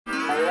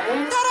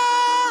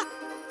Ta-da!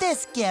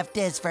 This gift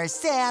is for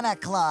Santa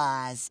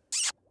Claus.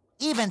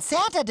 Even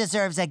Santa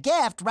deserves a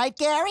gift, right,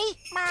 Gary?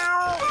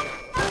 Meow.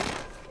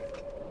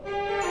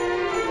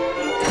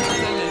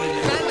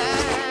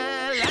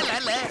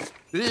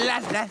 La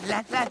la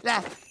la la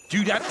la.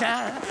 Do da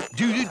da,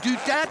 do do do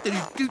da do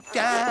do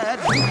da,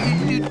 do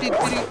do do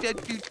do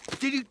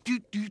do do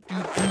do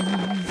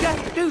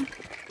do.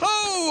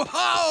 Ho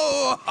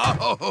ho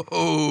ho ho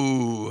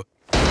ho!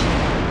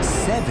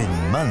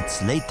 7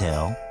 months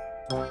later.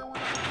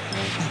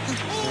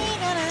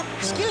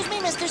 Excuse me,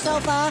 Mr.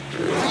 Sofa.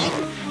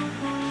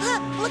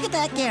 Look at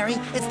that, Gary.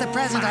 It's the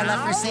present I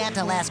left for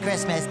Santa last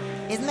Christmas.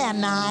 Isn't that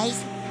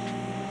nice?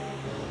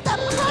 The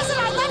present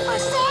I left for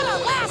Santa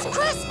last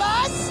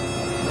Christmas?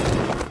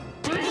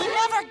 He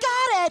never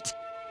got it!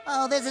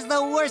 Oh, this is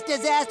the worst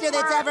disaster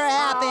that's ever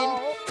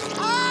happened.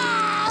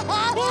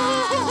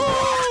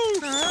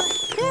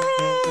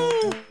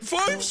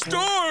 5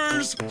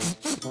 stars!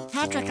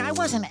 Patrick, I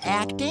wasn't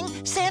acting.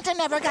 Santa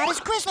never got his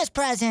Christmas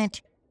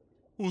present.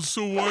 Well,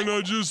 so why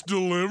not just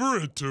deliver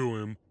it to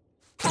him?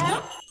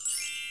 Why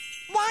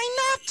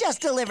not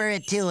just deliver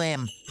it to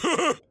him?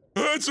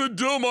 That's a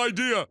dumb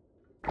idea.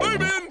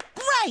 I'm in!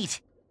 Right!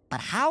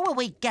 But how will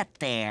we get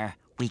there?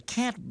 We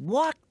can't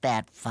walk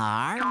that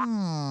far.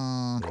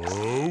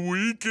 Oh,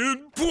 we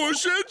can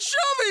push and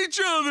shove each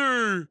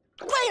other!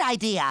 Great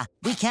idea!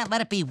 We can't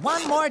let it be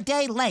one more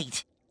day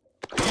late.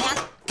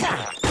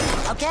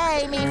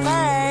 Okay, me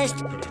first.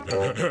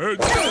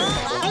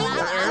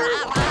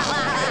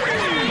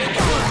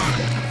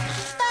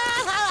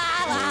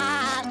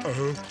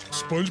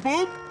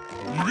 SpongeBob?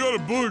 You got a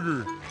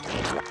booger.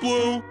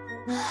 Blow.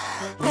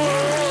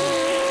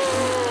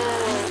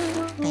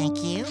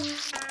 Thank you.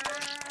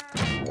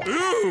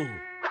 Ew!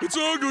 It's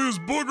the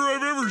ugliest booger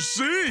I've ever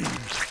seen!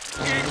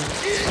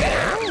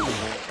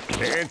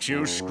 Can't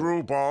you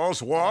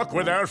screwballs walk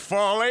without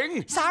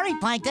falling? Sorry,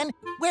 Plankton.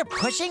 We're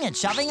pushing and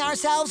shoving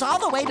ourselves all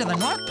the way to the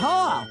North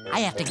Pole. I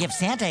have to give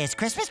Santa his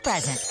Christmas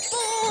present.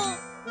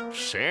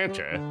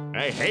 Santa?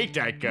 I hate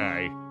that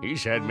guy.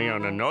 He's had me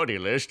on the naughty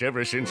list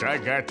ever since I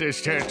got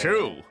this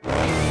tattoo.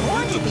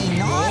 Want to be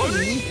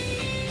naughty?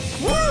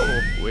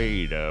 Whoa!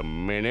 Wait a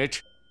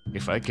minute.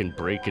 If I can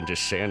break into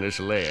Santa's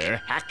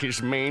lair, hack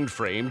his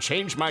mainframe,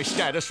 change my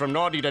status from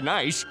naughty to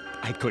nice,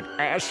 I could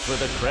ask for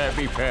the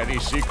Krabby Patty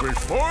secret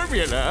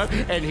formula,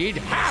 and he'd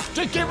have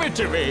to give it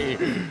to me.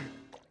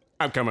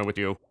 I'm coming with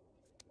you.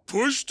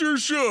 Pushed or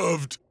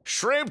shoved?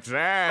 Shrimp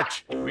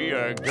that. We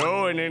are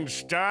going in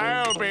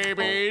style,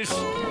 babies.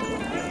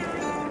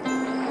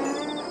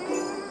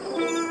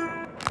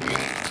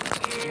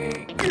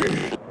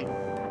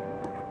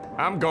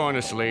 I'm going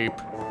to sleep.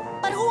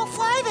 But who will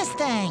fly this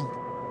thing?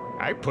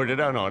 I put it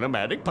on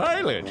automatic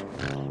pilot.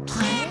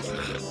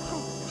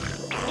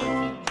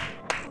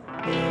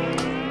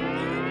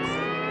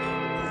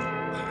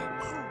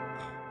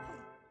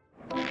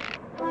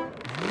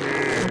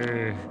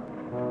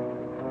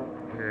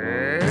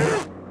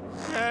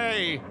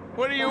 Hey,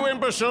 what are you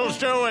imbeciles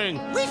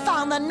doing? We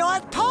found the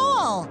North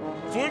Pole!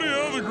 Funny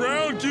how the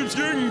ground keeps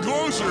getting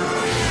closer.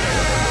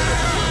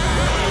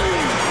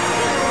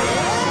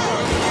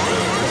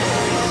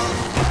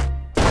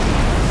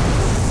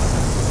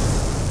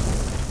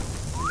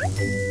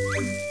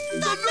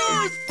 The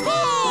North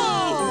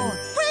Pole!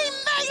 We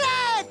made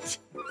it!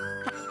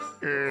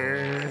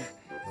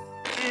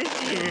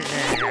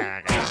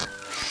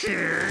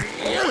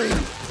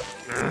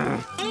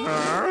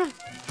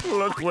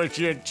 Look what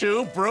you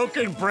two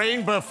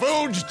broken-brain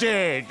buffoons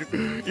did!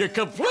 You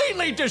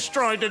completely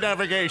destroyed the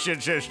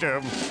navigation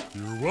system!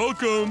 You're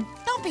welcome.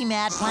 Don't be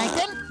mad,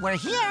 Plankton. We're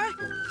here.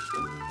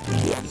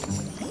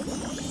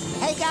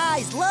 Hey,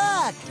 guys,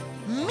 look!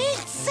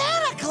 Meet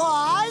Santa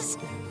Claus!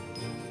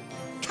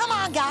 Come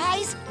on,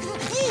 guys!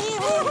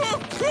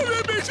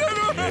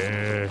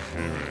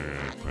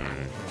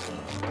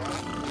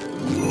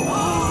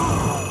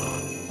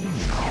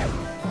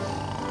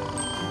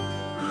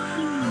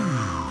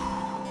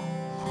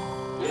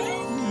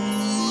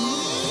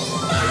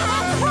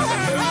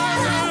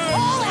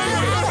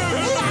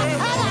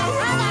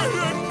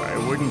 I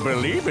wouldn't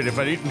believe it if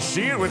I didn't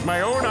see it with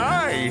my own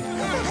eye.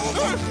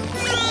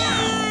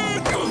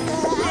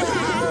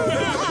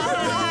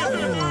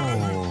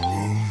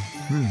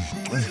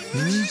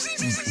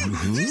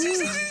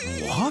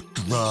 What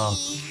the?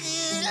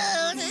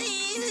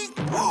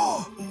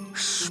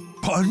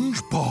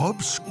 SpongeBob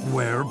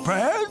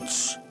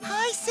SquarePants?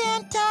 Hi,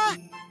 Santa!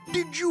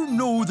 Did you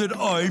know that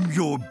I'm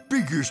your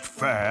biggest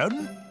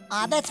fan?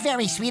 That's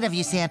very sweet of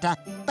you, Santa.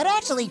 But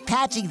actually,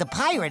 Patchy the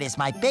Pirate is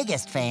my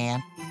biggest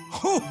fan.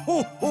 Ho,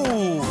 ho,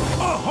 ho!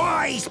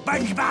 Ahoy,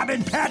 SpongeBob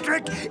and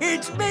Patrick!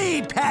 It's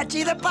me,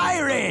 Patchy the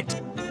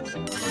Pirate!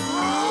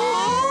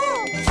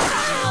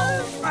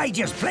 I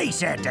just play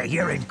Santa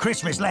here in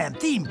Christmasland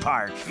theme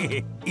park.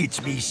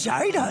 It's me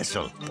side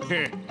hustle.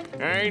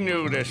 I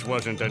knew this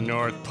wasn't the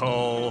North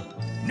Pole.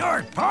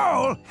 North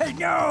Pole?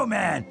 No,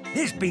 man.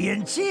 This be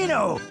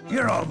Encino.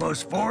 You're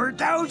almost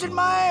 4,000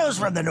 miles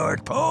from the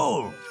North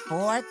Pole.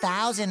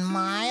 4,000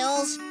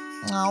 miles?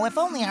 Oh, if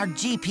only our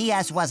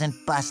GPS wasn't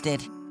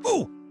busted.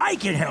 Ooh, I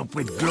can help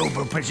with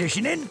global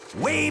positioning.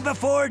 Way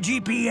before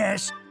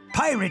GPS,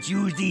 pirates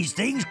used these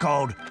things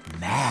called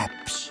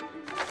maps.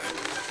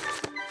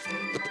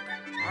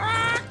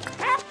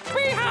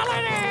 Happy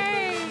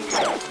holidays!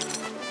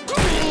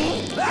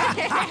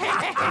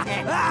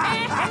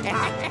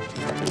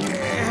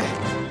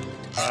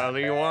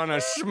 Holly, you want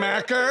a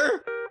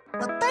smacker?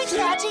 Well, thanks,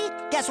 Patchy.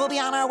 Guess we'll be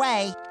on our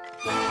way.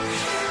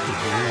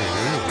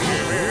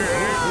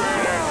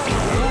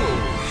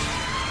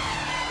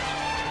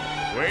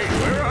 Wait,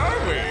 where are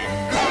we?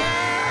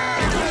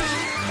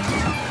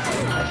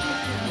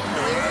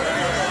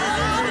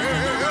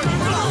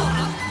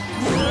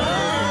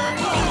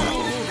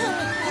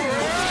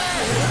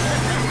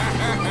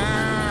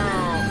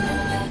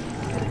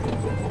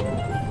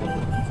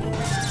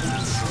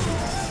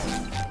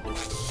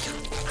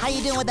 How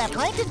you doing with that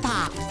plankton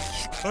pop?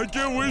 I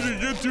can't wait to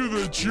get to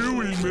the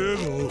chewy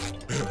middle.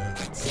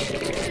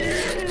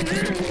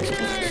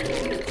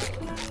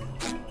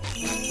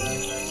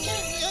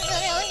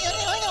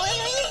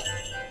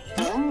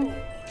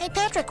 Hey,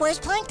 Patrick, where's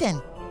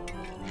Plankton?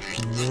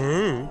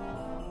 No.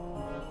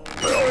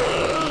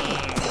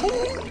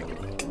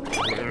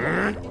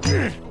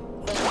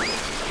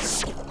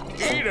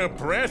 Eat a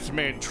breath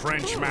mint,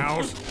 trench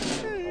mouse.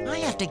 I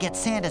have to get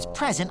Santa's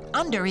present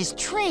under his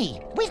tree.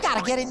 We've got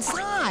to get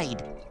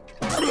inside.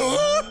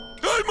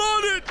 I'm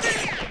on it!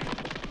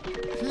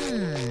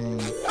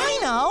 I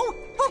know.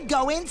 We'll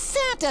go in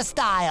Santa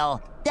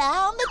style.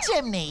 Down the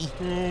chimney.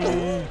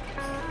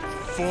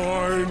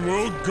 Fine,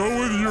 we'll go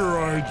with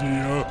your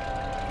idea.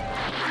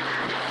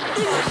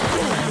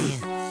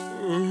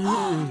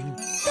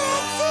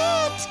 That's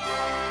it!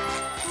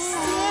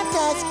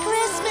 Santa's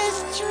Christmas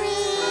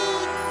tree!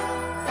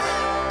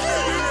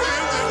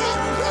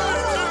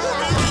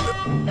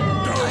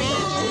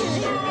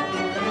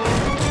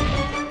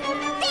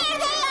 There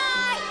they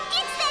are!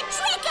 It's the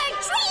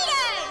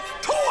trick-or-treaters!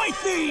 Toy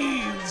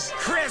thieves!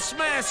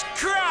 Christmas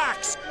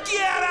Crocs!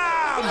 Get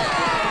 'em!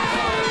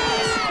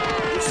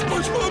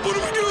 SpongeBob, what do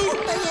we do?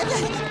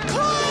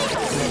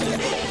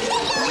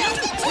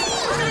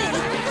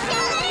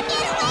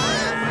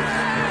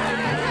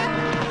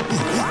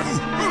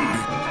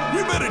 We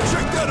better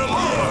check that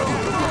alarm!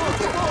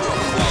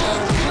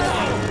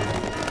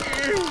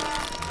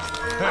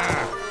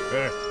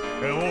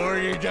 I wore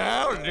you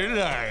down, didn't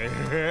I?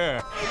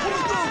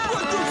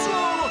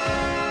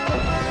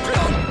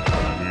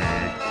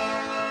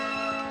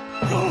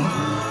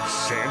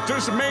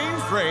 Santa's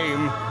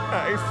mainframe.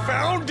 I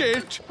found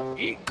it.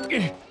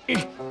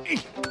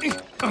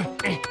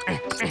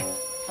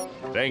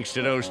 Thanks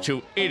to those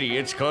two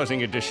idiots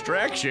causing a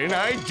distraction,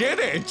 I did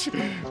it.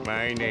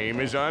 My name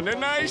is on the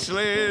nice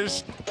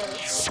list.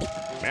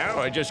 Now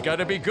I just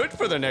gotta be good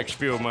for the next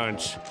few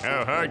months.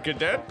 How hard could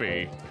that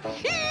be?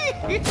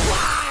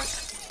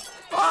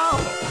 Oh,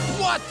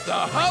 what the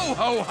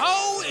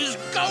ho-ho-ho is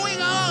going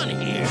on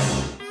here?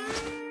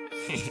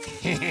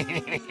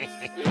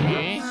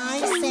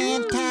 Hi,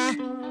 Santa.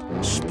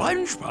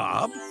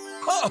 SpongeBob?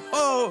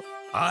 Oh,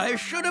 I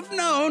should have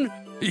known.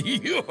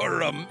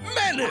 You're a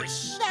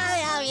menace.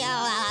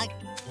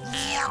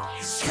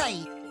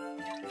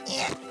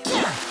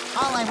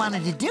 All I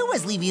wanted to do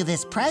was leave you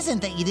this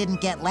present that you didn't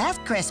get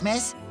last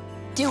Christmas.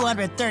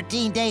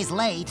 213 days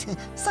late.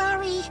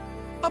 Sorry.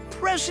 A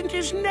present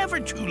is never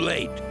too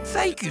late.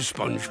 Thank you,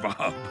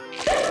 SpongeBob.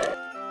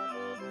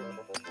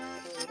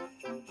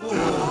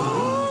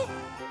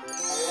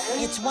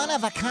 It's one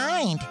of a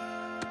kind.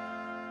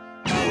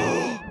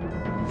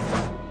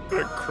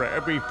 The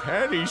Krabby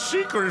Patty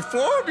secret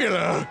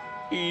formula!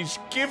 He's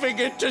giving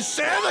it to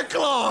Santa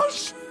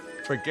Claus!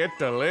 Forget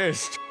the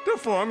list. The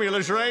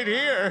formula's right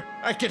here.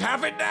 I can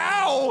have it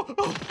now!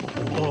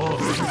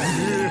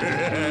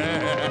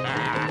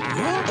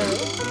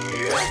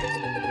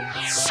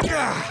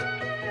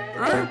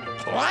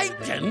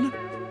 Plankton?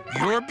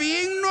 You're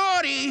being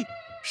naughty.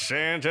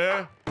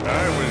 Santa,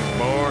 I was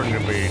born to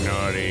be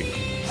naughty.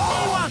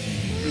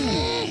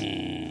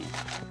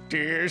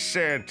 Dear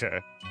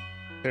Santa,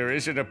 there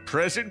isn't a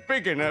present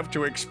big enough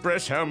to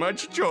express how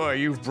much joy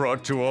you've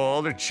brought to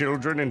all the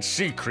children and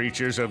sea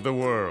creatures of the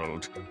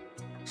world.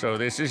 So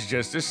this is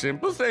just a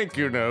simple thank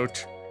you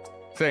note.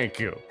 Thank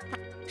you.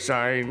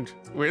 Signed,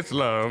 with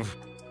love,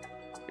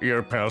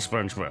 your pal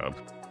SpongeBob.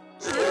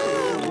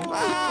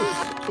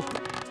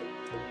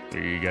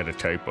 You got a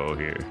typo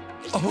here.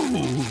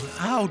 Oh,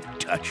 how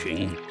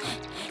touching.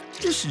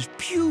 This is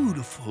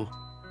beautiful.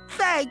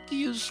 Thank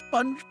you,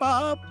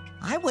 SpongeBob.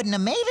 I wouldn't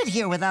have made it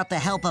here without the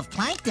help of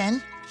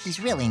Plankton. He's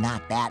really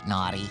not that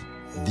naughty.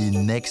 The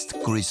next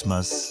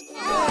Christmas.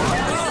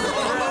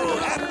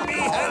 Happy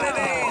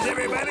holidays,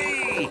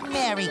 everybody!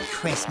 Merry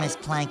Christmas,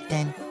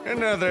 Plankton.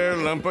 Another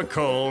lump of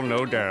coal,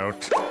 no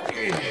doubt.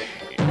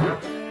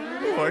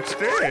 What's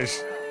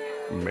this?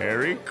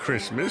 Merry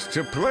Christmas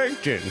to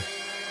Plankton.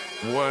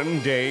 One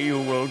day you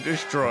will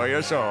destroy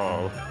us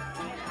all.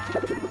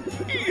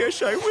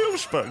 Yes, I will,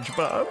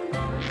 SpongeBob.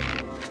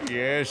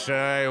 Yes,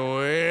 I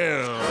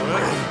will.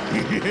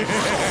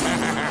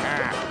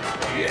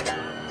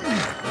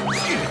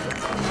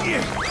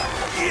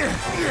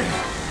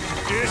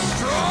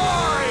 Destroy!